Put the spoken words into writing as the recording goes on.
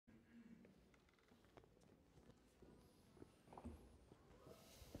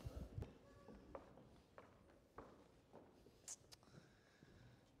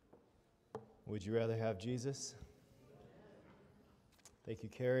Would you rather have Jesus? Thank you,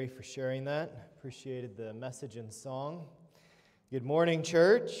 Carrie, for sharing that. Appreciated the message and song. Good morning,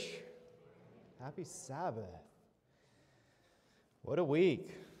 church. Happy Sabbath. What a week.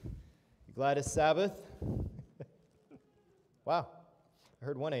 You glad it's Sabbath? Wow. I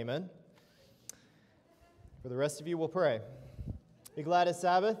heard one amen. For the rest of you, we'll pray. You glad it's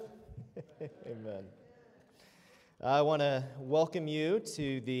Sabbath? Amen. I want to welcome you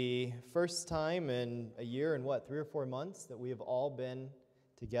to the first time in a year and 3 or 4 months that we have all been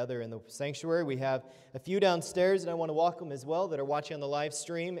together in the sanctuary. We have a few downstairs that I want to welcome as well that are watching on the live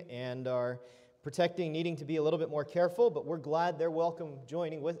stream and are needing to be a little bit more careful, but we're glad they're welcome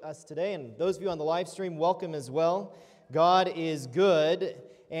joining with us today. And those of you on the live stream, welcome as well. God is good,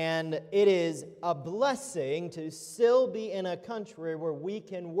 and it is a blessing to still be in a country where we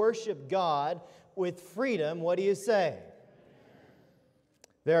can worship God with freedom. What do you say?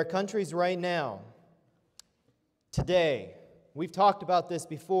 There are countries right now, today, we've talked about this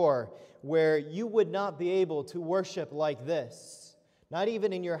before, where you would not be able to worship like this. Not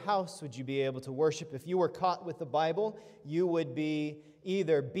even in your house would you be able to worship. If you were caught with the Bible, you would be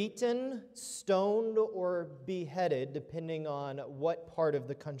either beaten, stoned, or beheaded, depending on what part of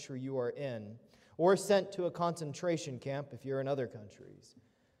the country you are in, or sent to a concentration camp if you're in other countries.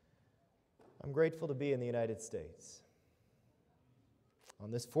 I'm grateful to be in the United States. On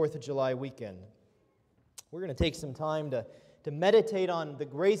this 4th of July weekend, we're going to take some time to meditate on the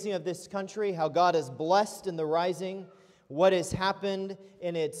raising of this country, how God has blessed in the rising, what has happened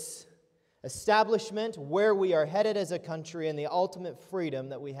in its establishment, where we are headed as a country, and the ultimate freedom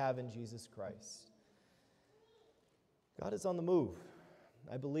that we have in Jesus Christ. God is on the move.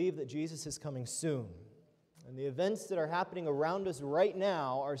 I believe that Jesus is coming soon. And the events that are happening around us right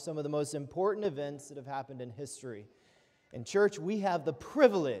now are some of the most important events that have happened in history. In church, we have the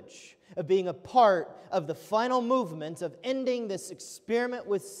privilege of being a part of the final movement of ending this experiment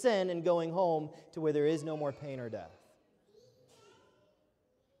with sin and going home to where there is no more pain or death.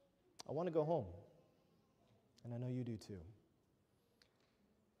 I want to go home, and I know you do too.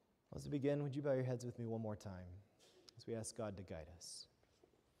 As we begin, would you bow your heads with me one more time as we ask God to guide us?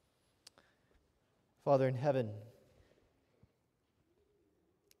 Father in heaven,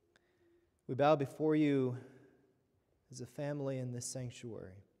 we bow before you as a family in this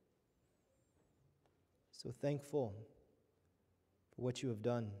sanctuary. So thankful for what you have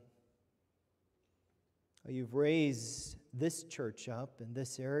done. How you've raised this church up in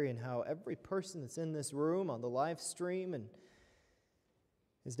this area, and how every person that's in this room on the live stream and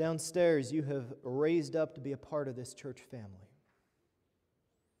is downstairs, you have raised up to be a part of this church family.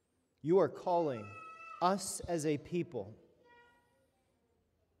 You are calling us as a people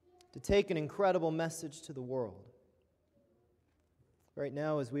to take an incredible message to the world. Right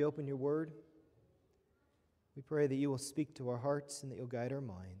now, as we open your word, we pray that you will speak to our hearts and that you'll guide our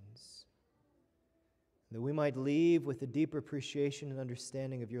minds, that we might leave with a deeper appreciation and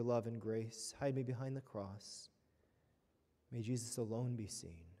understanding of your love and grace. Hide me behind the cross. May Jesus alone be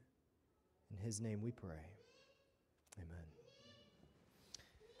seen. In his name we pray. Amen.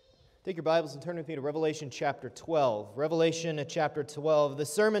 Take your Bibles and turn with me to Revelation chapter 12. Revelation chapter 12. The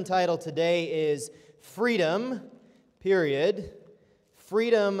sermon title today is Freedom, period.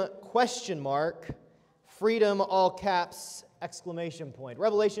 Freedom, question mark. Freedom, all caps, exclamation point.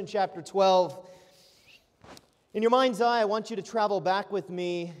 Revelation chapter 12. In your mind's eye, I want you to travel back with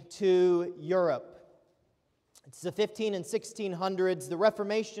me to Europe. It's the 15 and 1600s. The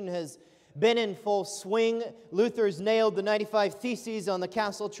Reformation has been in full swing. Luther's nailed the 95 Theses on the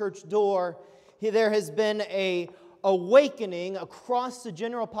castle church door. There has been an awakening across the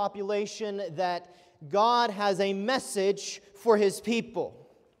general population that God has a message for his people.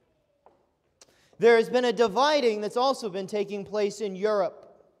 There has been a dividing that's also been taking place in Europe.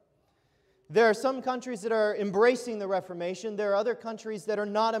 There are some countries that are embracing the Reformation. There are other countries that are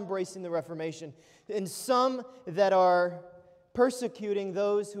not embracing the Reformation. And some that are persecuting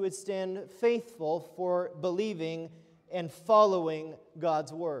those who would stand faithful for believing and following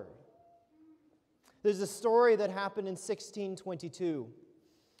God's Word. There's a story that happened in 1622.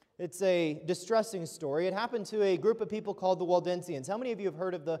 It's a distressing story. It happened to a group of people called the Waldensians. How many of you have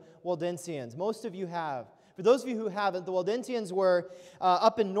heard of the Waldensians? Most of you have. For those of you who haven't, the Waldensians were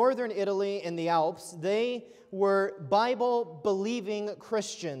up in northern Italy in the Alps. They were Bible-believing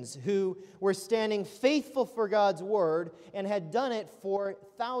Christians who were standing faithful for God's Word and had done it for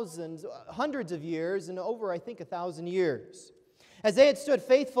hundreds of years, and over, I think, 1,000 years. As they had stood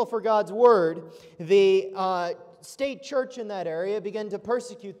faithful for God's Word, the state church in that area began to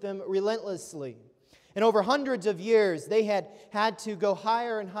persecute them relentlessly. And over hundreds of years, they had to go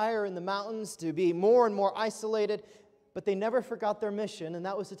higher and higher in the mountains to be more and more isolated. But they never forgot their mission, and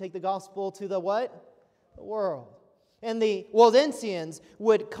that was to take the gospel to the what? The world. And the Waldensians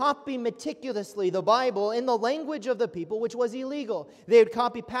would copy meticulously the Bible in the language of the people, which was illegal. They would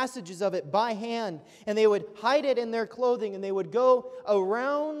copy passages of it by hand, and they would hide it in their clothing, and they would go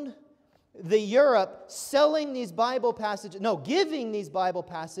around the Europe selling these Bible passages, giving these Bible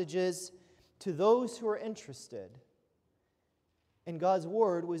passages to those who were interested. And God's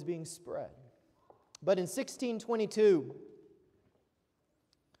word was being spread. But in 1622,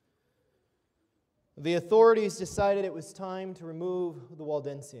 the authorities decided it was time to remove the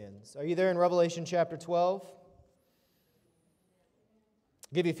Waldensians. Are you there in Revelation chapter 12? I'll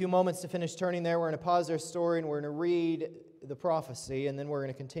give you a few moments to finish turning there. We're going to pause our story and we're going to read the prophecy, and then we're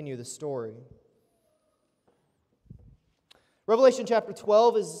going to continue the story. Revelation chapter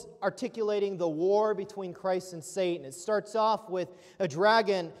 12 is articulating the war between Christ and Satan. It starts off with a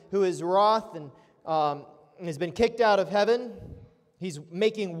dragon who is wroth and has been kicked out of heaven. He's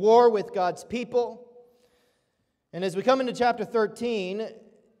making war with God's people. And as we come into chapter 13,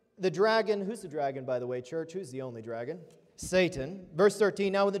 the dragon, who's the dragon, by the way, church? Who's the only dragon? Satan. Verse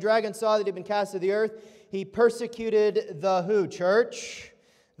 13, now when the dragon saw that he had been cast to the earth, he persecuted the who, church?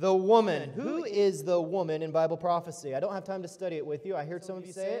 The woman. Who is the woman in Bible prophecy? I don't have time to study it with you. I heard some of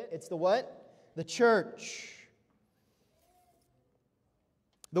you say it. It's the what? The church.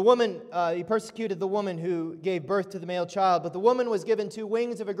 The woman, he persecuted the woman who gave birth to the male child. But the woman was given 2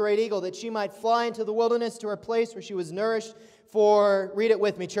 wings of a great eagle, that she might fly into the wilderness to her place where she was nourished for, read it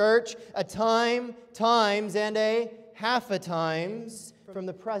with me, church, a time, times, and a half a times from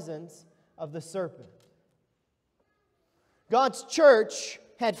the presence of the serpent. God's church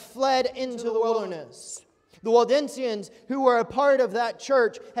had fled into the wilderness. The Waldensians, who were a part of that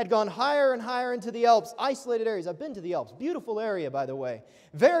church, had gone higher and higher into the Alps, isolated areas. I've been to the Alps. Beautiful area, by the way.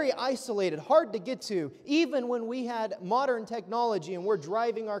 Very isolated, hard to get to. Even when we had modern technology and we're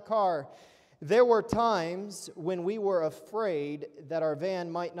driving our car, there were times when we were afraid that our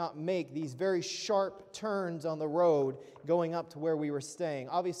van might not make these very sharp turns on the road going up to where we were staying.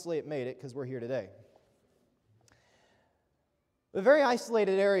 Obviously, it made it because we're here today. A very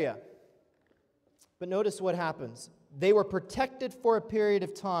isolated area. But notice what happens. They were protected for a period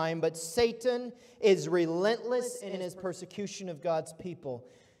of time, but Satan is relentless in his persecution of God's people.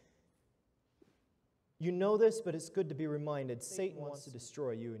 You know this, but it's good to be reminded. Satan wants to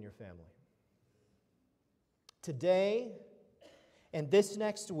destroy you and your family. Today, and this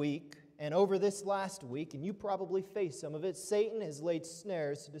next week, and over this last week, and you probably face some of it, Satan has laid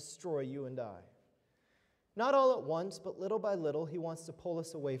snares to destroy you and I. Not all at once, but little by little, he wants to pull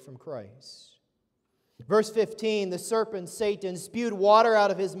us away from Christ. Verse 15, the serpent, Satan, spewed water out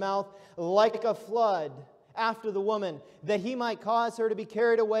of his mouth like a flood after the woman, that he might cause her to be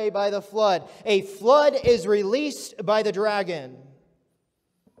carried away by the flood. A flood is released by the dragon.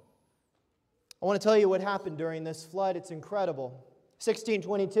 I want to tell you what happened during this flood. It's incredible.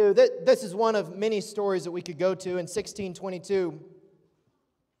 1622, this is one of many stories that we could go to. In 1622,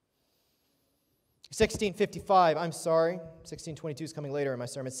 1655, I'm sorry. 1622 is coming later in my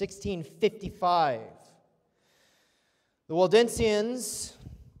sermon. 1655. The Waldensians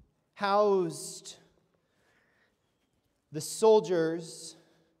housed the soldiers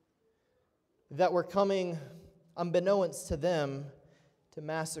that were coming, unbeknownst to them, to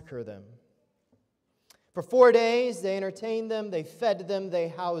massacre them. For 4 days, they entertained them, they fed them, they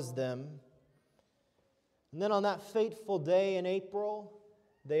housed them. And then on that fateful day in April,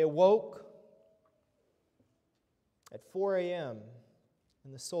 they awoke at 4 a.m.,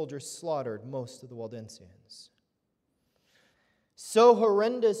 and the soldiers slaughtered most of the Waldensians. So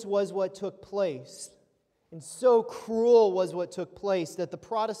horrendous was what took place, and so cruel was what took place, that the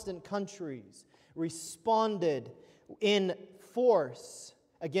Protestant countries responded in force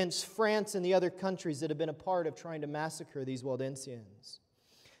against France and the other countries that had been a part of trying to massacre these Waldensians.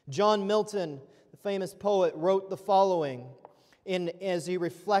 John Milton, the famous poet, wrote the following as he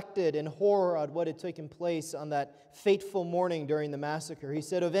reflected in horror on what had taken place on that fateful morning during the massacre. He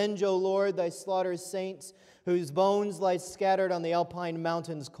said, "Avenge, O Lord, thy slaughtered saints, whose bones lie scattered on the alpine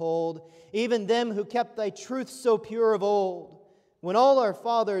mountains cold, even them who kept thy truth so pure of old. When all our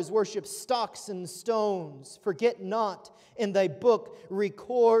fathers worship stocks and stones, forget not in thy book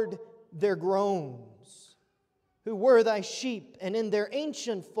record their groans. Who were thy sheep, and in their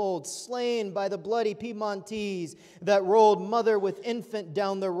ancient fold slain by the bloody Piedmontese that rolled mother with infant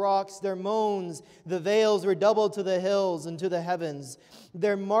down the rocks, their moans, the veils redoubled to the hills and to the heavens.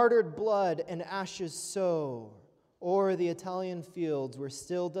 Their martyred blood and ashes sow o'er the Italian fields where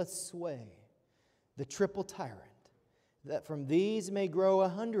still doth sway the triple tyrant, that from these may grow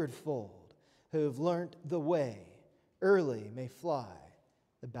 100-fold, who have learnt the way, early may fly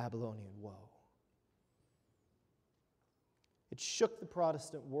the Babylonian woe. It shook the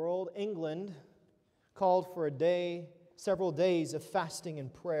Protestant world. England called for several days of fasting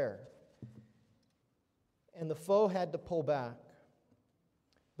and prayer. And the foe had to pull back.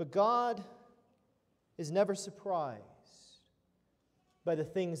 But God is never surprised by the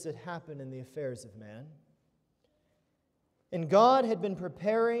things that happen in the affairs of man. And God had been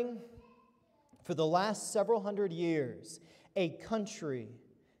preparing for the last several hundred years a country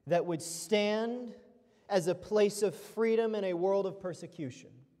that would stand as a place of freedom in a world of persecution.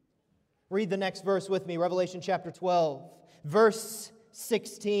 Read the next verse with me, Revelation chapter 12, verse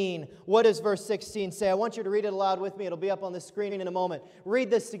 16. What does verse 16 say? I want you to read it aloud with me. It'll be up on the screen in a moment. Read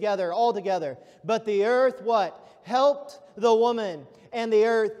this together, all together. But the earth, what? Helped the woman, and the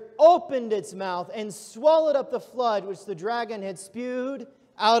earth opened its mouth and swallowed up the flood which the dragon had spewed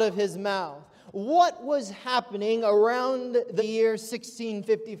out of his mouth. What was happening around the year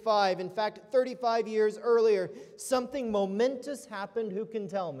 1655? In fact, 35 years earlier, something momentous happened. Who can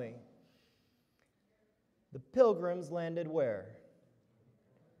tell me? The Pilgrims landed where?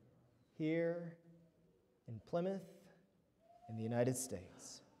 Here in Plymouth, in the United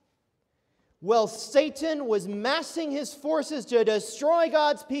States. Well, Satan was massing his forces to destroy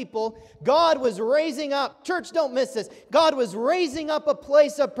God's people. God was raising up, church, don't miss this, God was raising up a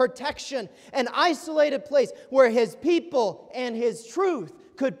place of protection, an isolated place where His people and His truth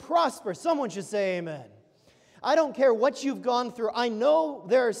could prosper. Someone should say amen. I don't care what you've gone through. I know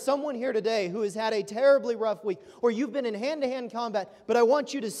there is someone here today who has had a terribly rough week, or you've been in hand-to-hand combat, but I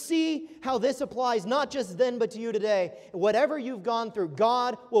want you to see how this applies not just then, but to you today. Whatever you've gone through,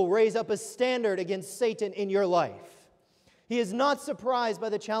 God will raise up a standard against Satan in your life. He is not surprised by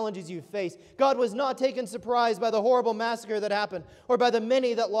the challenges you face. God was not taken surprise by the horrible massacre that happened or by the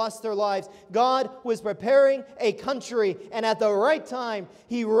many that lost their lives. God was preparing a country, and at the right time,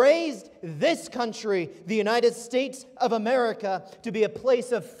 He raised this country, the United States of America, to be a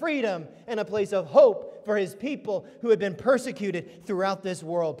place of freedom and a place of hope for His people who had been persecuted throughout this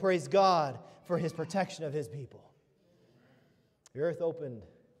world. Praise God for His protection of His people. The earth opened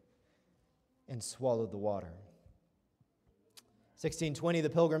and swallowed the water. 1620, the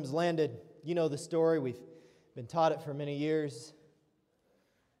Pilgrims landed. You know the story. We've been taught it for many years.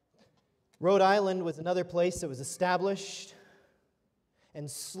 Rhode Island was another place that was established. And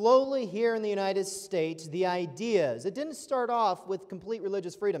slowly here in the United States, the ideas, it didn't start off with complete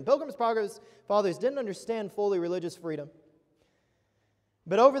religious freedom. Pilgrims' fathers didn't understand fully religious freedom.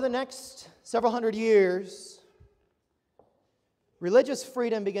 But over the next several hundred years, religious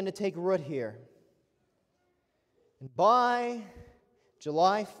freedom began to take root here. And by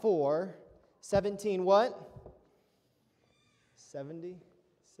July 4, 17 what? 76.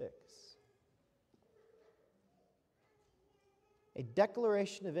 A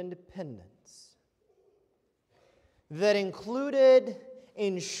Declaration of Independence that included,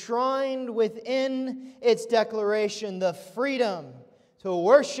 enshrined within its declaration, the freedom to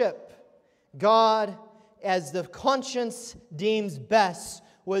worship God as the conscience deems best,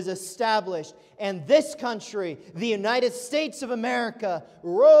 was established. And this country, the United States of America,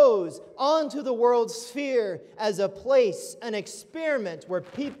 rose onto the world sphere as a place, an experiment where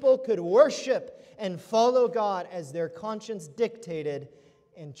people could worship and follow God as their conscience dictated.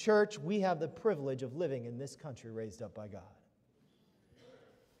 In church, we have the privilege of living in this country raised up by God.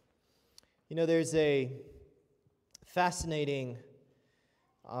 You know, there's a fascinating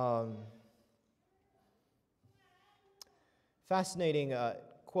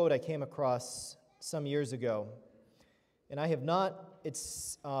quote I came across some years ago, and I have not, it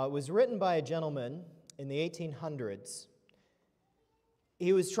was written by a gentleman in the 1800s.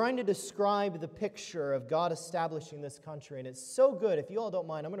 He was trying to describe the picture of God establishing this country, and it's so good. If you all don't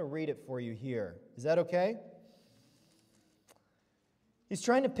mind, I'm going to read it for you here. Is that okay? He's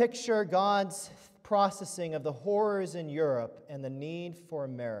trying to picture God's processing of the horrors in Europe and the need for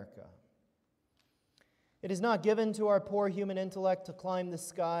America. It is not given to our poor human intellect to climb the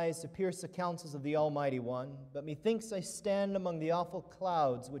skies, to pierce the counsels of the Almighty One, but methinks I stand among the awful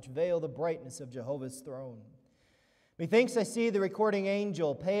clouds which veil the brightness of Jehovah's throne. Methinks I see the recording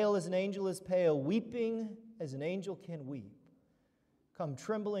angel, pale as an angel is pale, weeping as an angel can weep, come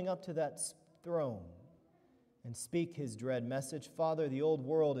trembling up to that throne and speak his dread message. Father, the old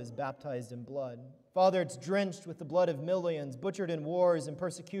world is baptized in blood. Father, it's drenched with the blood of millions, butchered in wars and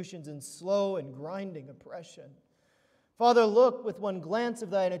persecutions and slow and grinding oppression. Father, look with one glance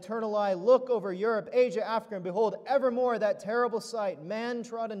of thine eternal eye. Look over Europe, Asia, Africa, and behold evermore that terrible sight, man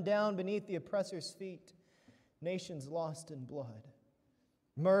trodden down beneath the oppressor's feet, nations lost in blood,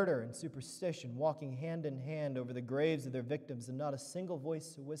 murder and superstition walking hand in hand over the graves of their victims, and not a single voice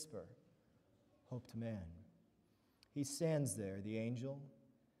to whisper hope to man. He stands there, the angel,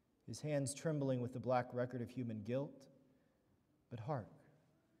 his hands trembling with the black record of human guilt. But hark,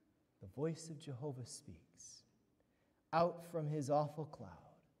 the voice of Jehovah speaks. Out from his awful cloud,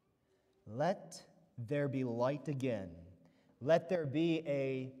 let there be light again. Let there be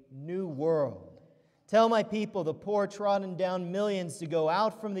a new world. Tell my people, the poor trodden down millions, to go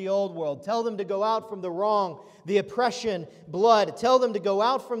out from the old world. Tell them to go out from the wrong, the oppression, blood. Tell them to go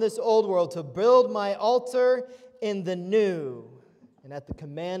out from this old world to build my altar in the new. And at the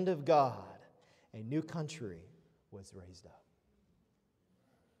command of God, a new country was raised up.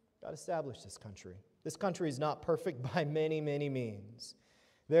 God established this country. This country is not perfect by many, many means.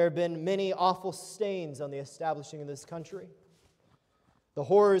 There have been many awful stains on the establishing of this country. The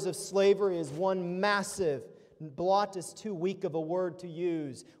horrors of slavery is one massive, blot is too weak of a word to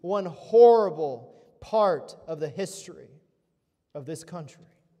use, one horrible part of the history of this country,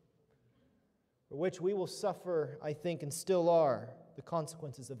 for which we will suffer, I think, and still are, the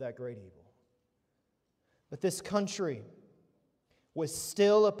consequences of that great evil. But this country was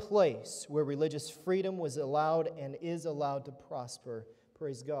still a place where religious freedom was allowed and is allowed to prosper.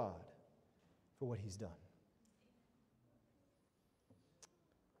 Praise God for what He's done.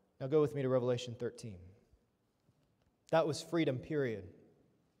 Now go with me to Revelation 13. That was freedom, period.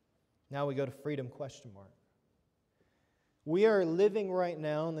 Now we go to freedom, question mark. We are living right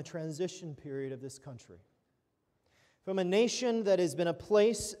now in the transition period of this country. From a nation that has been a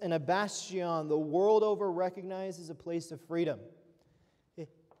place and a bastion the world over recognized as a place of freedom.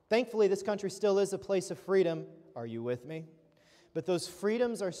 Thankfully, this country still is a place of freedom. Are you with me? But those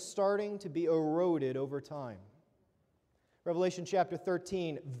freedoms are starting to be eroded over time. Revelation chapter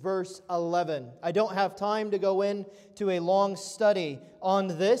 13, verse 11. I don't have time to go into a long study on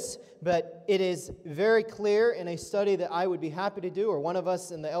this, but it is very clear in a study that I would be happy to do, or one of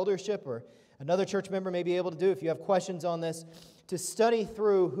us in the eldership or another church member may be able to do if you have questions on this, to study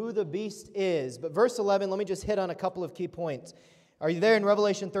through who the beast is. But verse 11, let me just hit on a couple of key points. Are you there in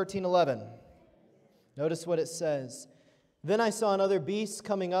Revelation 13:11? Notice what it says. Then I saw another beast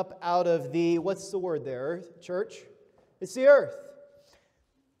coming up out of the, what's the word there, earth, church? It's the earth.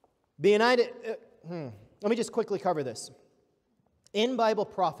 Be united. Let me just quickly cover this. In Bible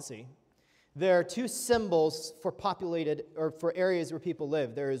prophecy, there are two symbols for populated, or for areas where people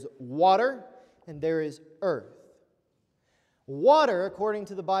live. There is water and there is earth. Water, according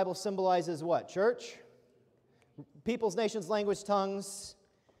to the Bible, symbolizes what, church? Peoples, nations, language, tongues.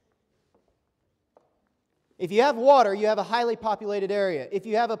 If you have water, you have a highly populated area. If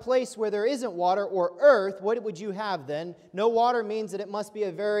you have a place where there isn't water or earth, what would you have then? No water means that it must be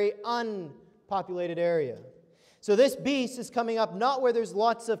a very unpopulated area. So this beast is coming up not where there's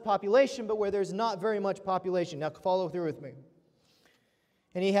lots of population, but where there's not very much population. Now follow through with me.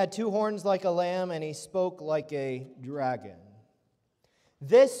 And he had two horns like a lamb, and he spoke like a dragon.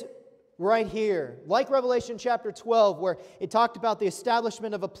 This right here, like Revelation chapter 12, where it talked about the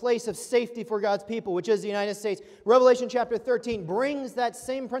establishment of a place of safety for God's people, which is the United States. Revelation chapter 13 brings that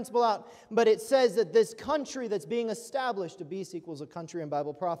same principle out, but it says that this country that's being established, a beast equals a country in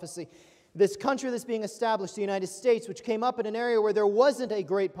Bible prophecy, this country that's being established, the United States, which came up in an area where there wasn't a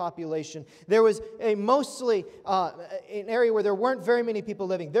great population. There was a mostly an area where there weren't very many people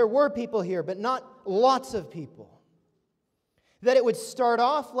living. There were people here, but not lots of people. That it would start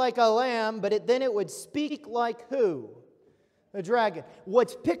off like a lamb, but then it would speak like who? A dragon.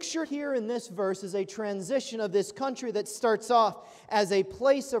 What's pictured here in this verse is a transition of this country that starts off as a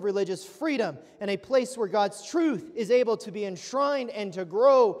place of religious freedom and a place where God's truth is able to be enshrined and to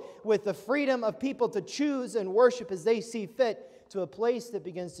grow with the freedom of people to choose and worship as they see fit, to a place that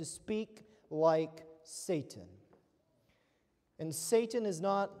begins to speak like Satan. And Satan is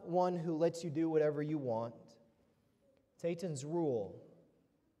not one who lets you do whatever you want. Satan's rule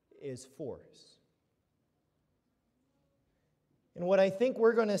is force. And what I think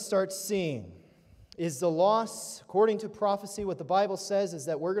we're going to start seeing is the loss, according to prophecy, what the Bible says is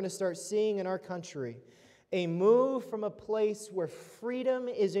that we're going to start seeing in our country a move from a place where freedom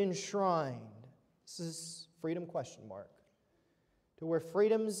is enshrined. This is freedom question mark. To where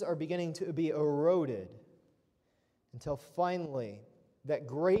freedoms are beginning to be eroded until finally that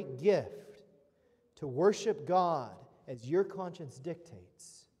great gift to worship God as your conscience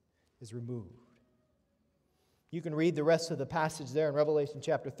dictates is removed. You can read the rest of the passage there in Revelation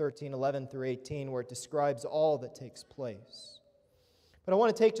chapter 13, 11 through 18, where it describes all that takes place. But I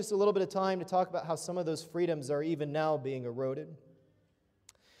want to take just a little bit of time to talk about how some of those freedoms are even now being eroded.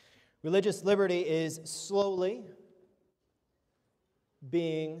 Religious liberty is slowly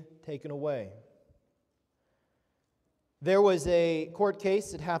being taken away. There was a court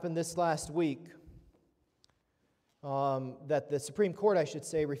case that happened this last week that the Supreme Court, I should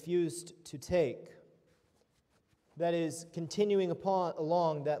say, refused to take. That is continuing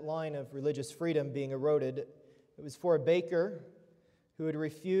along that line of religious freedom being eroded. It was for a baker who had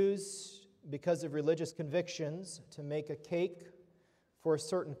refused, because of religious convictions, to make a cake for a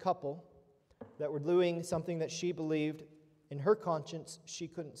certain couple that were doing something that she believed in her conscience she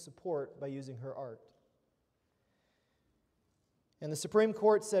couldn't support by using her art. And the Supreme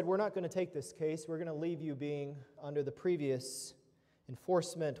Court said, we're not going to take this case. We're going to leave you being under the previous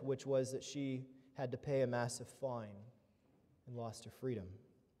enforcement, which was that she had to pay a massive fine and lost her freedom.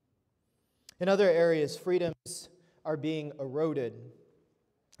 In other areas, freedoms are being eroded.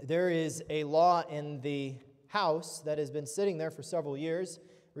 There is a law in the House that has been sitting there for several years.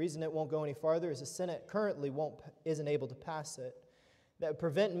 The reason it won't go any farther is the Senate currently isn't able to pass it. That would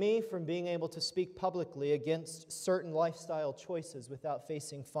prevent me from being able to speak publicly against certain lifestyle choices without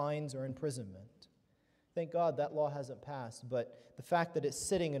facing fines or imprisonment. Thank God that law hasn't passed, but the fact that it's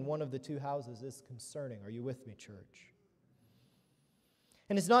sitting in one of the two houses is concerning. Are you with me, church?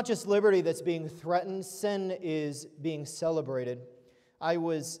 And it's not just liberty that's being threatened. Sin is being celebrated. I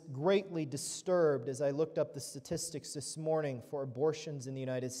was greatly disturbed as I looked up the statistics this morning for abortions in the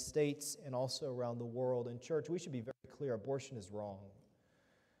United States and also around the world. In church, we should be very clear, abortion is wrong.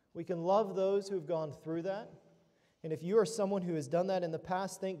 We can love those who have gone through that. And if you are someone who has done that in the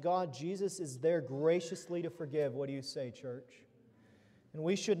past, thank God Jesus is there graciously to forgive. What do you say, church? And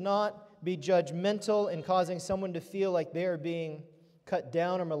we should not be judgmental in causing someone to feel like they are being cut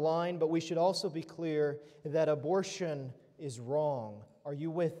down or maligned, but we should also be clear that abortion is wrong. Are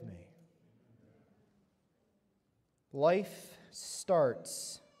you with me? Life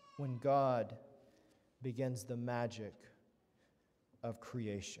starts when God begins the magic of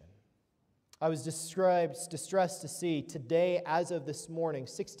creation. I was distressed to see today, as of this morning,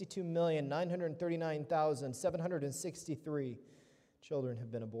 62,939,763 children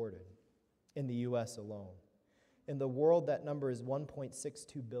have been aborted in the U.S. alone. In the world, that number is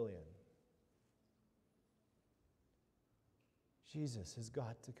 1.62 billion. Jesus has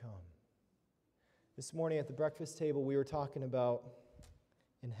got to come. This morning at the breakfast table, we were talking about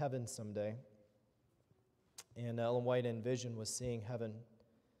in heaven someday. And Ellen White in vision was seeing heaven.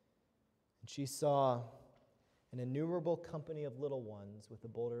 And she saw an innumerable company of little ones with a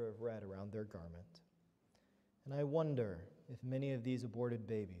border of red around their garment. And I wonder if many of these aborted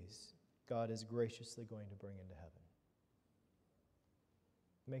babies God is graciously going to bring into heaven.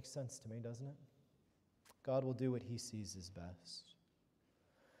 It makes sense to me, doesn't it? God will do what He sees as best.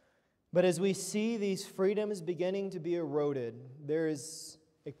 But as we see these freedoms beginning to be eroded, there is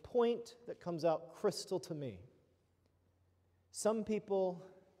a point that comes out crystal to me. Some people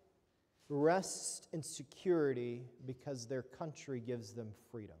rest in security because their country gives them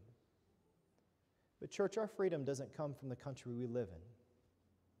freedom. But church, our freedom doesn't come from the country we live in.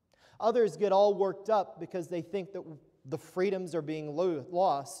 Others get all worked up because they think that the freedoms are being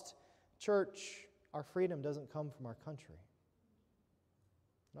lost. Church, our freedom doesn't come from our country.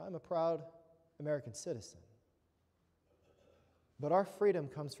 And I'm a proud American citizen. But our freedom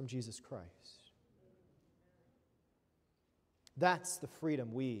comes from Jesus Christ. That's the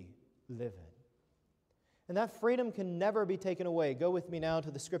freedom we live in. And that freedom can never be taken away. Go with me now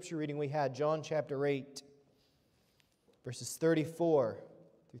to the scripture reading we had, John chapter 8, verses 34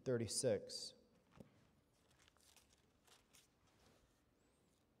 through 36.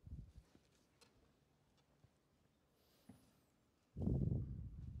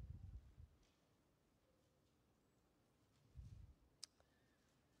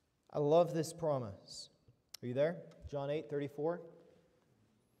 I love this promise. Are you there? John 8:34.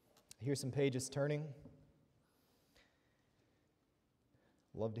 I hear some pages turning.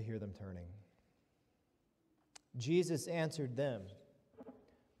 Love to hear them turning. Jesus answered them,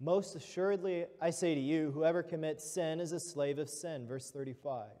 "Most assuredly, I say to you, whoever commits sin is a slave of sin." Verse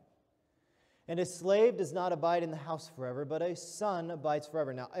 35. "And a slave does not abide in the house forever, but a son abides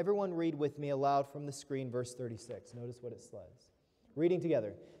forever." Now, everyone read with me aloud from the screen, verse 36. Notice what it says. Reading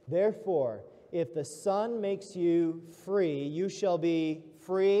together. "Therefore, if the Son makes you free, you shall be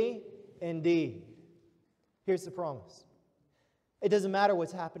free indeed." Here's the promise. It doesn't matter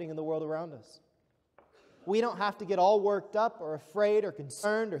what's happening in the world around us. We don't have to get all worked up or afraid or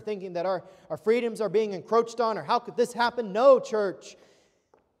concerned or thinking that our freedoms are being encroached on or how could this happen? No, church.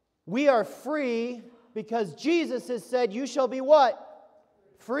 We are free because Jesus has said, you shall be what?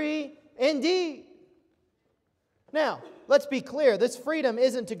 Free indeed. Now, let's be clear. This freedom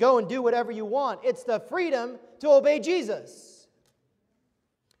isn't to go and do whatever you want. It's the freedom to obey Jesus.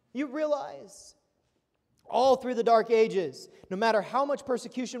 You realize all through the dark ages, no matter how much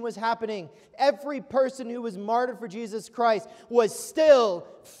persecution was happening, every person who was martyred for Jesus Christ was still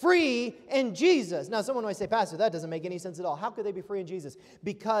free in Jesus. Now, someone might say, Pastor, that doesn't make any sense at all. How could they be free in Jesus?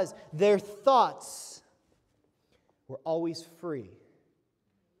 Because their thoughts were always free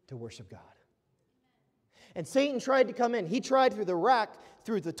to worship God. And Satan tried to come in. He tried through the rack,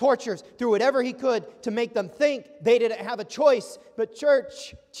 through the tortures, through whatever he could to make them think they didn't have a choice. But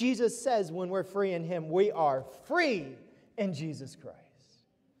church, Jesus says when we're free in Him, we are free in Jesus Christ.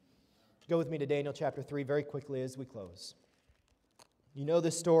 Go with me to Daniel chapter 3 very quickly as we close. You know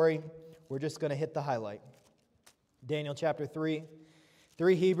this story. We're just going to hit the highlight. Daniel chapter 3.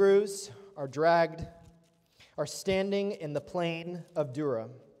 3 Hebrews are standing in the plain of Dura.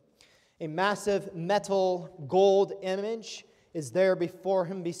 A massive metal gold image is there before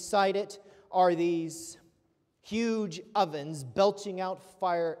him. Beside it are these huge ovens belching out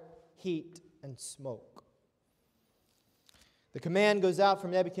fire, heat, and smoke. The command goes out from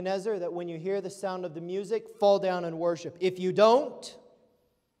Nebuchadnezzar that when you hear the sound of the music, fall down and worship. If you don't,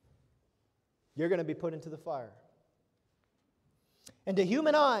 you're going to be put into the fire. And to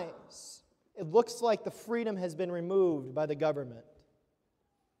human eyes, it looks like the freedom has been removed by the government,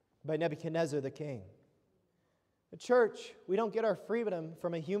 by Nebuchadnezzar the king. The church, we don't get our freedom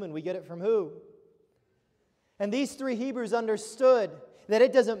from a human. We get it from who? And these 3 Hebrews understood that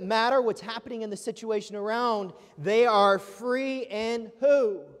it doesn't matter what's happening in the situation around. They are free in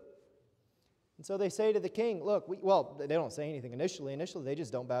who? And so they say to the king, look, they don't say anything initially. Initially, they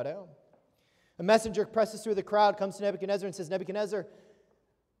just don't bow down. A messenger presses through the crowd, comes to Nebuchadnezzar and says, Nebuchadnezzar,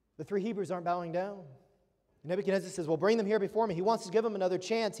 the 3 Hebrews aren't bowing down. Nebuchadnezzar says, well, bring them here before me. He wants to give them another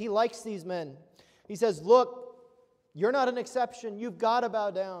chance. He likes these men. He says, look, you're not an exception. You've got to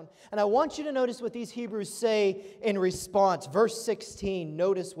bow down. And I want you to notice what these Hebrews say in response. Verse 16,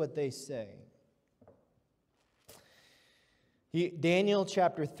 notice what they say. Daniel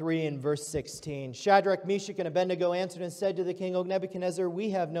chapter 3 and verse 16. Shadrach, Meshach, and Abednego answered and said to the king, O Nebuchadnezzar, we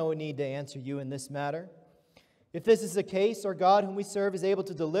have no need to answer you in this matter. If this is the case, our God whom we serve is able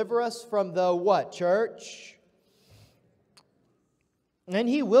to deliver us from the what, church? And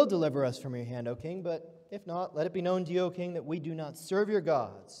He will deliver us from your hand, O king. But if not, let it be known to you, O king, that we do not serve your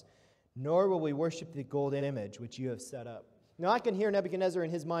gods, nor will we worship the golden image which you have set up. Now I can hear Nebuchadnezzar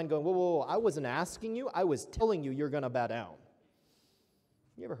in his mind going, whoa, whoa, whoa, I wasn't asking you. I was telling you you're going to bow down.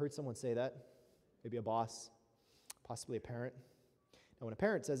 You ever heard someone say that? Maybe a boss, possibly a parent. Now when a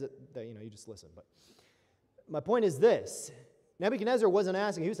parent says it, you just listen. But my point is this. Nebuchadnezzar wasn't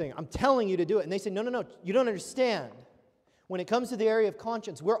asking. He was saying, I'm telling you to do it. And they said, no, you don't understand. When it comes to the area of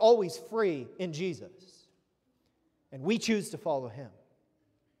conscience, we're always free in Jesus. And we choose to follow Him.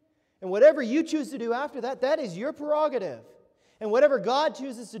 And whatever you choose to do after that, that is your prerogative. And whatever God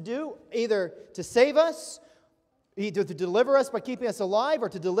chooses to do, either to save us, either to deliver us by keeping us alive, or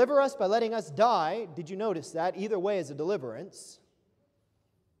to deliver us by letting us die, did you notice that? Either way is a deliverance.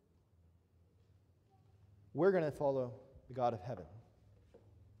 We're going to follow the God of heaven.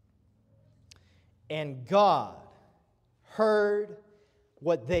 And God heard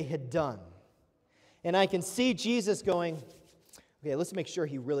what they had done. And I can see Jesus going, okay, let's make sure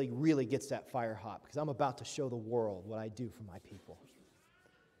he really, really gets that fire hot, because I'm about to show the world what I do for my people.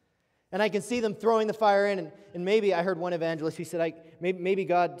 And I can see them throwing the fire in, and maybe I heard one evangelist, he said, maybe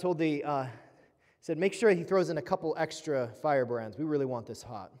God told said, make sure he throws in a couple extra firebrands. We really want this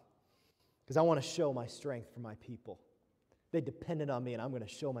hot, because I want to show my strength for my people. They depended on me, and I'm going to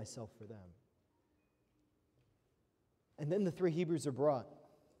show myself for them. And then the 3 Hebrews are brought.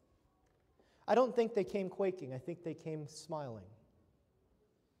 I don't think they came quaking. I think they came smiling,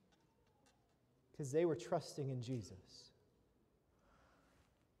 because they were trusting in Jesus.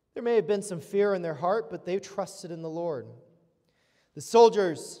 There may have been some fear in their heart, but they trusted in the Lord. The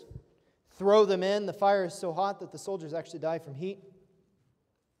soldiers throw them in. The fire is so hot that the soldiers actually die from heat.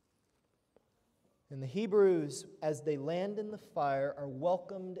 And the Hebrews, as they land in the fire, are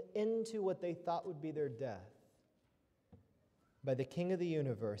welcomed into what they thought would be their death by the King of the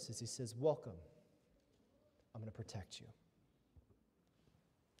universe, as he says, welcome, I'm going to protect you.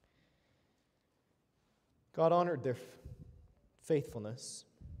 God honored their faithfulness.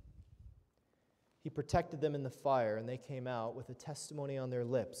 He protected them in the fire, and they came out with a testimony on their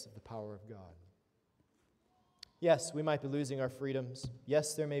lips of the power of God. Yes, we might be losing our freedoms.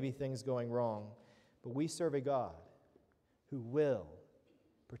 Yes, there may be things going wrong, but we serve a God who will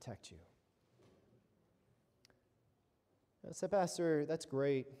protect you. I said, Pastor, that's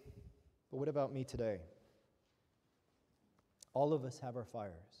great, but what about me today? All of us have our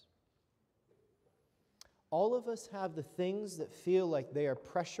fires. All of us have the things that feel like they are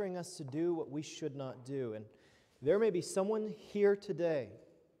pressuring us to do what we should not do. And there may be someone here today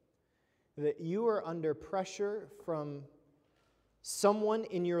that you are under pressure from someone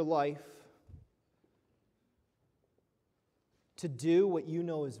in your life to do what you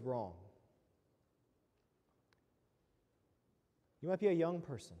know is wrong. You might be a young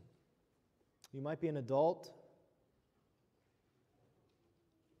person. You might be an adult.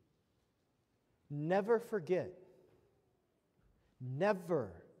 Never forget,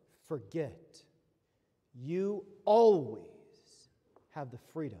 you always have the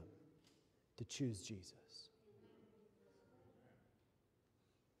freedom to choose Jesus.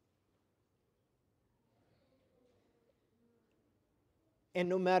 And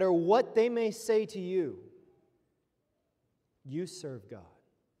no matter what they may say to you, you serve God.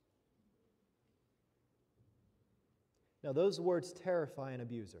 Now, those words terrify an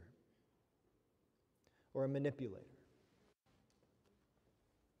abuser or a manipulator.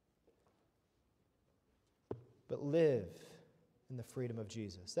 But live in the freedom of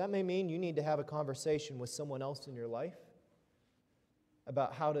Jesus. That may mean you need to have a conversation with someone else in your life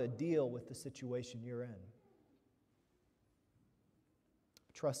about how to deal with the situation you're in.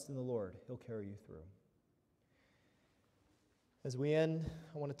 Trust in the Lord. He'll carry you through. As we end,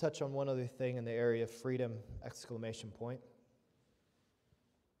 I want to touch on one other thing in the area of freedom, exclamation point.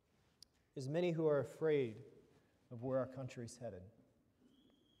 There's many who are afraid of where our country's headed.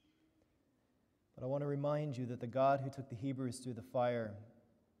 But I want to remind you that the God who took the Hebrews through the fire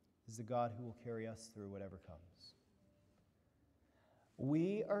is the God who will carry us through whatever comes.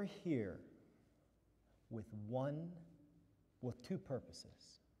 We are here with two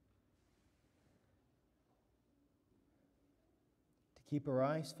purposes. To keep our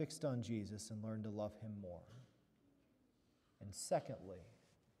eyes fixed on Jesus and learn to love Him more. And secondly,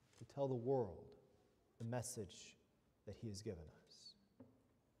 to tell the world the message that He has given us.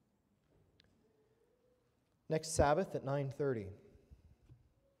 Next Sabbath at 9:30,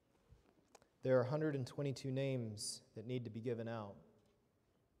 there are 122 names that need to be given out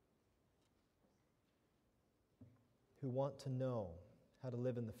who want to know how to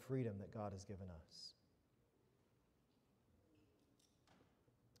live in the freedom that God has given us.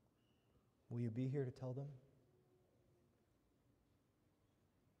 Will you be here to tell them?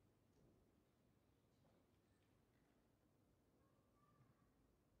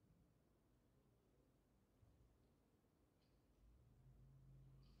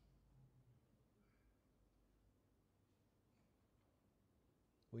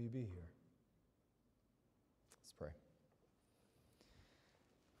 Will you be here? Let's pray.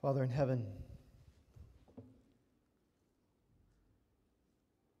 Father in heaven,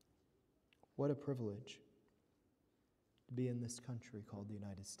 what a privilege to be in this country called the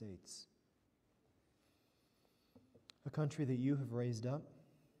United States. A country that you have raised up,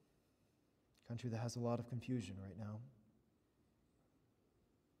 a country that has a lot of confusion right now.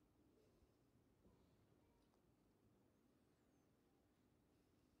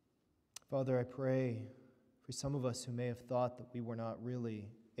 Father, I pray for some of us who may have thought that we were not really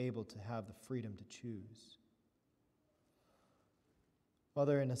able to have the freedom to choose.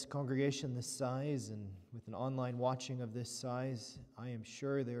 Father, in a congregation this size and with an online watching of this size, I am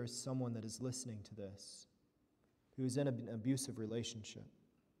sure there is someone that is listening to this who is in an abusive relationship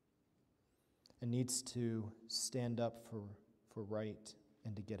and needs to stand up for right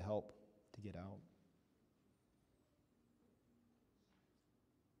and to get help to get out.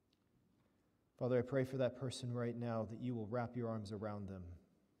 Father, I pray for that person right now that you will wrap your arms around them.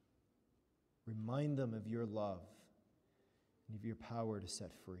 Remind them of your love and of your power to set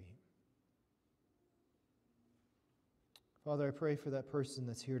free. Father, I pray for that person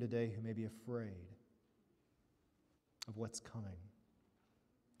that's here today who may be afraid of what's coming.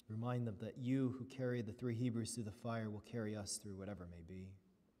 Remind them that you who carried the 3 Hebrews through the fire will carry us through whatever may be.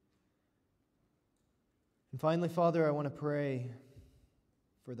 And finally, Father, I want to pray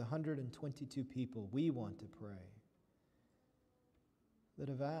for the 122 people we want to pray that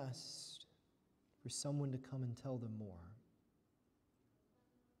have asked for someone to come and tell them more.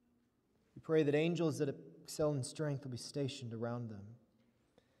 We pray that angels that excel in strength will be stationed around them.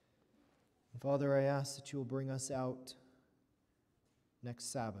 And Father, I ask that you will bring us out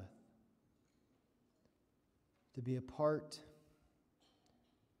next Sabbath to be a part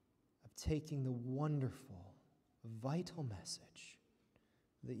of taking the wonderful vital message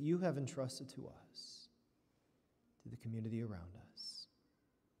that you have entrusted to us, to the community around us.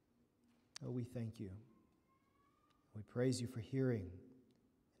 Oh, we thank you. We praise you for hearing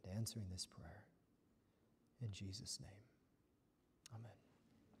and answering this prayer. In Jesus' name, amen.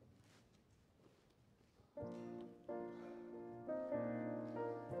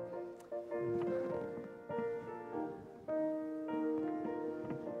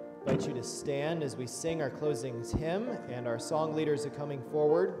 I invite you to stand as we sing our closing hymn, and our song leaders are coming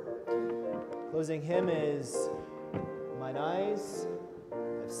forward. Closing hymn is "Mine Eyes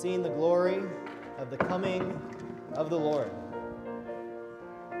Have Seen the Glory of the Coming of the Lord."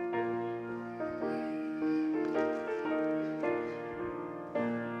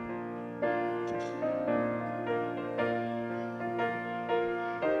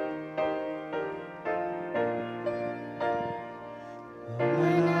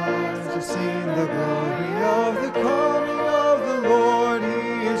 Seen the glory of the coming of the Lord.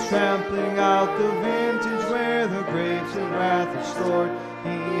 He is trampling out the vintage where the grapes of wrath are stored.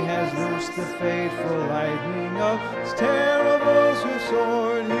 He has loosed the fateful lightning of his terrible swift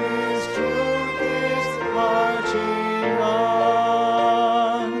sword. His truth is marching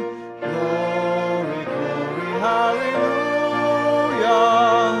on. Glory, glory, hallelujah.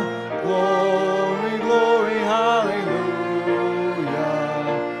 Glory, glory, hallelujah.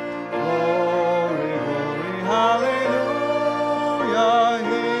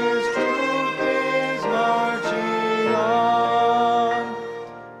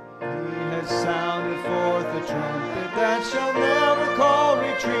 Shall never call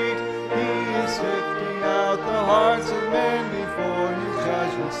retreat. He is sifting out the hearts of men before his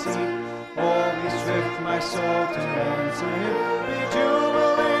judgment seat. Oh, be swift, my soul, to answer him. Be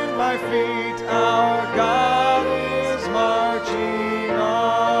jubilant, my feet. Our God is marching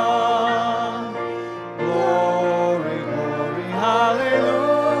on. Glory, glory, hallelujah.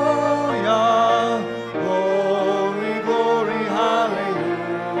 Glory, glory, hallelujah.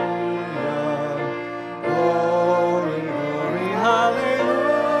 Glory, hallelujah,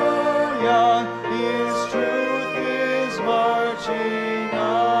 His truth is marching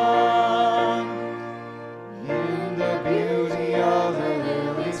on. In the beauty of the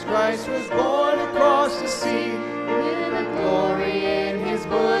lilies, Christ was born across the sea. With a glory in His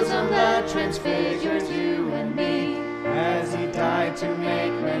bosom that transfigures you and me. As He died to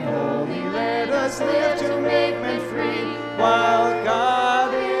make men holy, let us live to make men free. While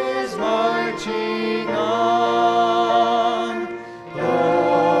God is marching on.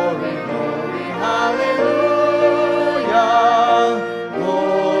 Glory, glory, hallelujah.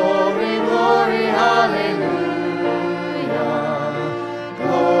 Glory, glory, hallelujah.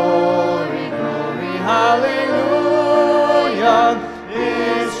 Glory, glory, hallelujah.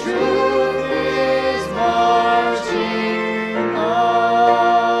 His truth is marching on.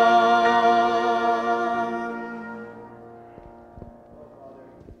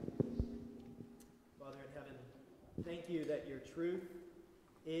 Father in heaven, thank you that your truth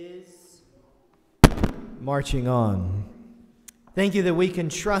is marching on. Thank you that we can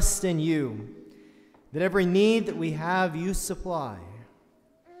trust in you, that every need that we have, you supply.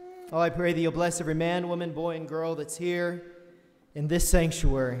 Oh, I pray that you'll bless every man, woman, boy, and girl that's here in this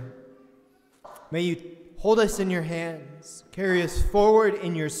sanctuary. May you hold us in your hands, carry us forward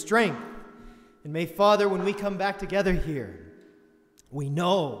in your strength. And may, Father, when we come back together here, we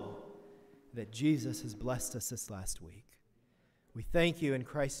know that Jesus has blessed us this last week. We thank you. In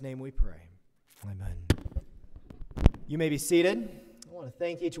Christ's name we pray. Amen. You may be seated. I want to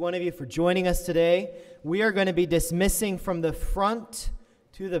thank each one of you for joining us today. We are going to be dismissing from the front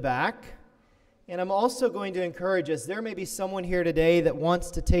to the back. And I'm also going to encourage us, there may be someone here today that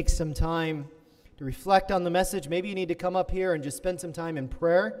wants to take some time to reflect on the message. Maybe you need to come up here and just spend some time in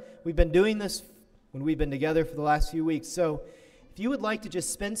prayer. We've been doing this when we've been together for the last few weeks. So if you would like to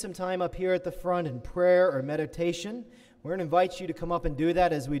just spend some time up here at the front in prayer or meditation, we're going to invite you to come up and do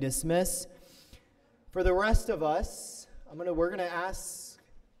that as we dismiss. For the rest of us, we're going to ask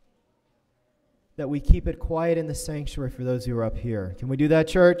that we keep it quiet in the sanctuary for those who are up here. Can we do that,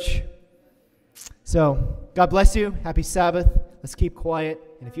 church? So, God bless you. Happy Sabbath. Let's keep quiet.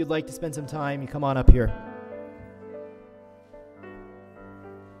 And if you'd like to spend some time, you come on up here.